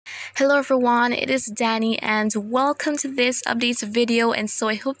Hello everyone, it is Dani'i and welcome to this update video. And so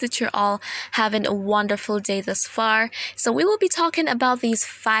I hope that you're all having a wonderful day thus far. So we will be talking about these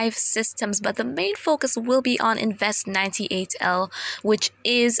 5 systems, but the main focus will be on Invest 98L, which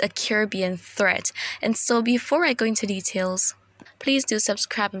is a Caribbean threat. And so before I go into details, please do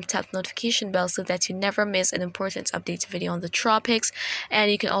subscribe and tap the notification bell so that you never miss an important update video on the tropics.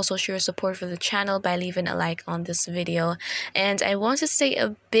 And you can also show your support for the channel by leaving a like on this video. And I want to say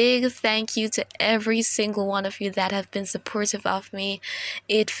a big thank you to every single one of you that have been supportive of me.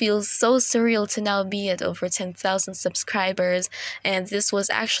 It feels so surreal to now be at over 10,000 subscribers. And this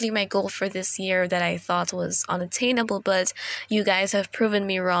was actually my goal for this year that I thought was unattainable, but you guys have proven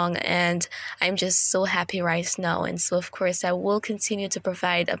me wrong and I'm just so happy right now. And so of course I will continue to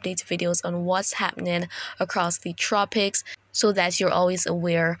provide update videos on what's happening across the tropics so that you're always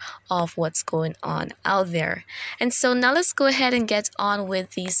aware of what's going on out there. And so now let's go ahead and get on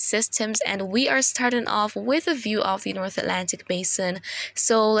with these systems, and we are starting off with a view of the North Atlantic Basin.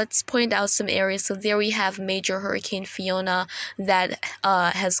 So let's point out some areas. So there we have major Hurricane Fiona that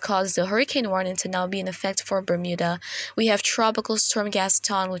has caused the hurricane warning to now be in effect for Bermuda. We have Tropical Storm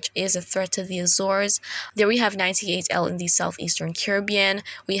Gaston, which is a threat to the Azores. There we have 98L in the southeastern Caribbean.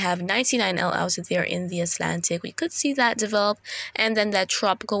 We have 99L out there in the Atlantic. We could see that develop, and then that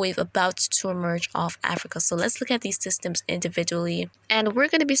tropical wave about to emerge off Africa. So let's look at these systems individually, and we're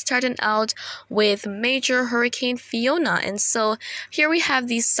going to be starting out with major Hurricane Fiona. And so here we have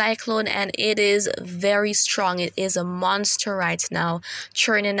the cyclone, and it is very strong. It is a monster right now,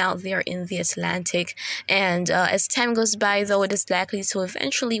 churning out there in the Atlantic. And as time goes by, though, it is likely to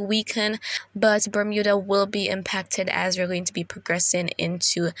eventually weaken, but Bermuda will be impacted as we're going to be progressing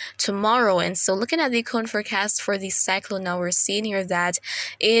into tomorrow. And so looking at the cone forecast for the cyclone, now we're seeing here that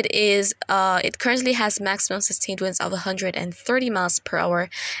it currently has maximum sustained winds of 130 miles per hour,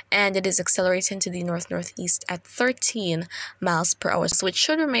 and it is accelerating to the north-northeast at 13 miles per hour. So it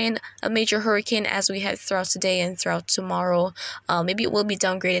should remain a major hurricane as we head throughout today and throughout tomorrow. Maybe it will be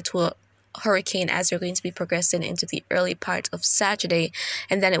downgraded to a hurricane as we're going to be progressing into the early part of Saturday,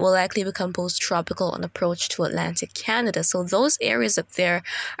 and then it will likely become post-tropical on approach to Atlantic Canada. So those areas up there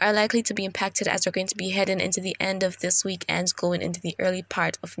are likely to be impacted as we're going to be heading into the end of this week and going into the early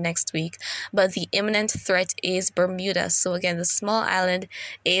part of next week. But the imminent threat is Bermuda. So again, the small island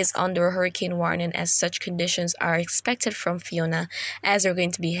is under a hurricane warning as such conditions are expected from Fiona as we're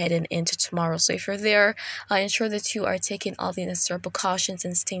going to be heading into tomorrow. So if you're there, ensure that you are taking all the necessary precautions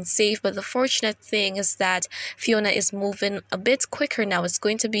and staying safe. But the fortunate thing is that Fiona is moving a bit quicker now. It's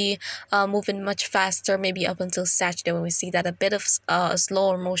going to be moving much faster, maybe up until Saturday, when we see that a bit of a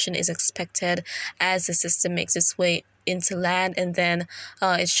slower motion is expected as the system makes its way into land, and then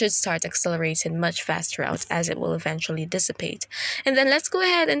it should start accelerating much faster out as it will eventually dissipate. And then let's go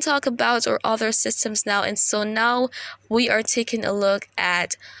ahead and talk about our other systems now. And so now we are taking a look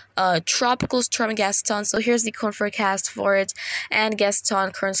at Tropical Storm Gaston. So here's the cone forecast for it, and Gaston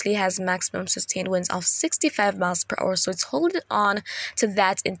currently has maximum sustained winds of 65 miles per hour. So it's holding on to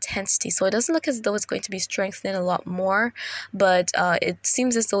that intensity. So it doesn't look as though it's going to be strengthening a lot more, but it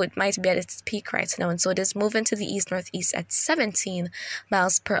seems as though it might be at its peak right now. And so it is moving to the east-northeast at 17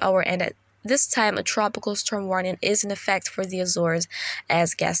 miles per hour, and at this time, a tropical storm warning is in effect for the Azores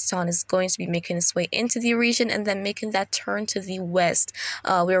as Gaston is going to be making its way into the region and then making that turn to the west,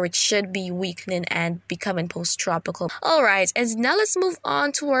 where it should be weakening and becoming post-tropical. All right, and now let's move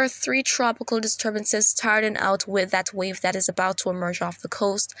on to our 3 tropical disturbances, starting out with that wave that is about to emerge off the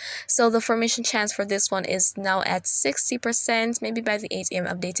coast. So the formation chance for this one is now at 60%. Maybe by the 8 a.m.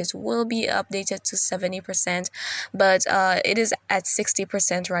 update, it will be updated to 70%, but it is at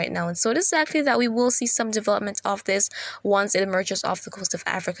 60% right now. And so it is likely that we will see some development of this once it emerges off the coast of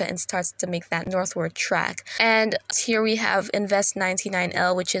Africa and starts to make that northward track. And here we have Invest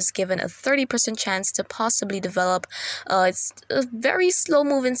 99L, which is given a 30% chance to possibly develop. It's a very slow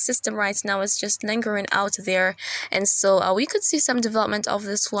moving system right now. It's just lingering out there, and so we could see some development of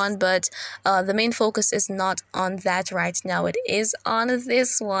this one, but the main focus is not on that right now. It is on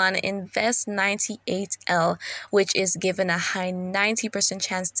this one, Invest 98L, which is given a high 90%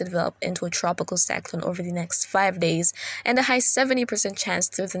 chance to develop into a tropical cyclone over the next 5 days and a high 70% chance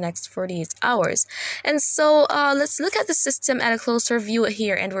through the next 48 hours. And so let's look at the system at a closer view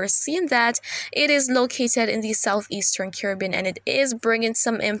here, and we're seeing that it is located in the southeastern Caribbean, and it is bringing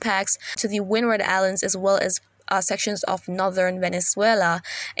some impacts to the Windward Islands as well as sections of northern Venezuela,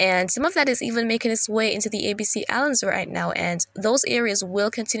 and some of that is even making its way into the ABC Islands right now, and those areas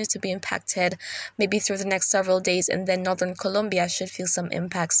will continue to be impacted maybe through the next several days, and then northern Colombia should feel some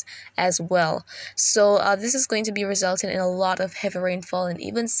impacts as well. So this is going to be resulting in a lot of heavy rainfall and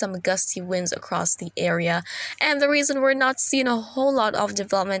even some gusty winds across the area. And the reason we're not seeing a whole lot of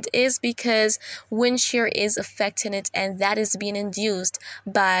development is because wind shear is affecting it, and that is being induced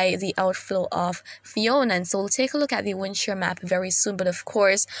by the outflow of Fiona. And so we'll take a look at the wind shear map very soon. But of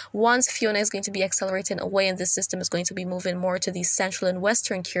course, once Fiona is going to be accelerating away and this system is going to be moving more to the central and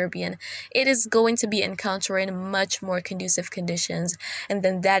western Caribbean, it is going to be encountering much more conducive conditions, and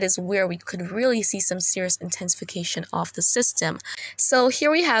then that is where we could really see some serious intensification of the system. So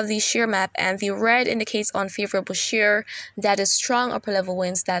here we have the shear map, and the red indicates unfavorable shear, that is strong upper level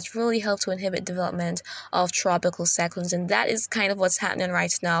winds that really help to inhibit development of tropical cyclones, and that is kind of what's happening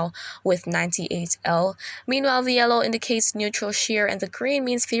right now with 98L. Meanwhile, the yellow indicates neutral shear and the green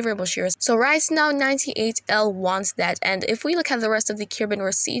means favorable shear. So right now 98L wants that, and if we look at the rest of the Caribbean,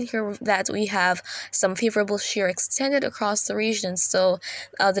 we're seeing here that we have some favorable shear extended across the region. So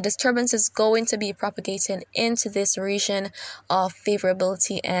the disturbance is going to be propagating into this region of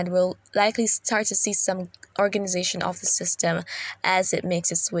favorability, and we'll likely start to see some organization of the system as it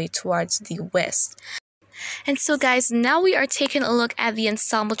makes its way towards the west. And so guys, now we are taking a look at the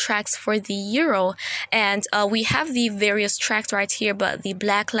ensemble tracks for the euro, and we have the various tracks right here, but the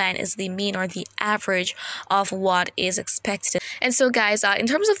black line is the mean or the average of what is expected. And so guys, in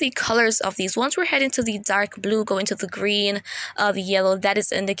terms of the colors of these, once we're heading to the dark blue, going to the green, the yellow, that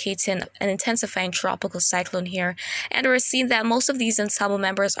is indicating an intensifying tropical cyclone here. And we're seeing that most of these ensemble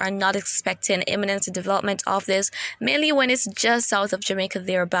members are not expecting imminent development of this, mainly when it's just south of Jamaica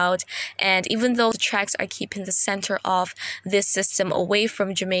thereabout. And even though the tracks are keeping the center of this system away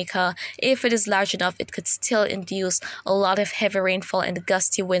from Jamaica, if it is large enough, it could still induce a lot of heavy rainfall and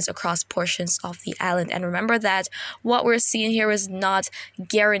gusty winds across portions of the island. And remember that what we're seeing here is not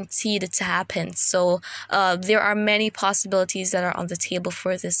guaranteed to happen. So there are many possibilities that are on the table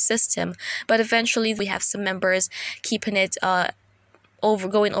for this system, but eventually we have some members keeping it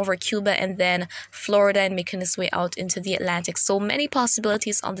going over Cuba and then Florida and making its way out into the Atlantic. So many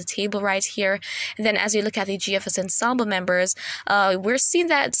possibilities on the table right here. And then as you look at the GFS ensemble members, we're seeing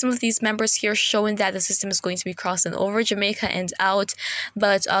that some of these members here showing that the system is going to be crossing over Jamaica and out,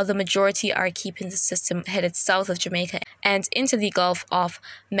 but the majority are keeping the system headed south of Jamaica and into the Gulf of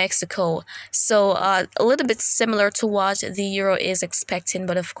Mexico. So a little bit similar to what the euro is expecting,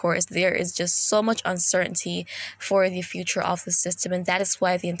 but of course there is just so much uncertainty for the future of the system, and that is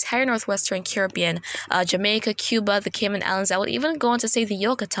why the entire northwestern Caribbean, Jamaica, Cuba, the Cayman Islands, I would even go on to say the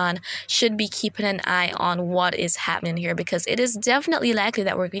Yucatán, should be keeping an eye on what is happening here, because it is definitely likely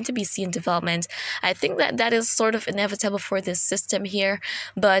that we're going to be seeing development. I think that that is sort of inevitable for this system here,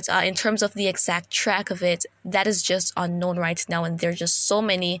 but in terms of the exact track of it, that is just unknown right now, and there are just so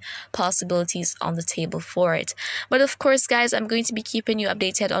many possibilities on the table for it. But of course guys, I'm going to be keeping you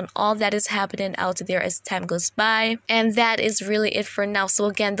updated on all that is happening out there as time goes by, and that is really it for now. So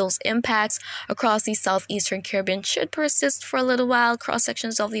again, those impacts across the southeastern Caribbean should persist for a little while. Cross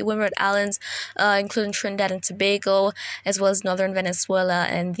sections of the Windward Islands, including Trinidad and Tobago, as well as northern Venezuela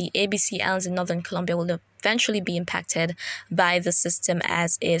and the ABC Islands in northern Colombia, will eventually be impacted by the system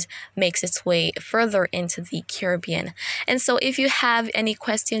as it makes its way further into the Caribbean. And so if you have any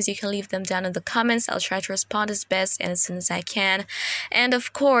questions, you can leave them down in the comments. I'll try to respond as best and as soon as I can. And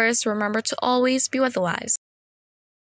of course, remember to always be weatherwise.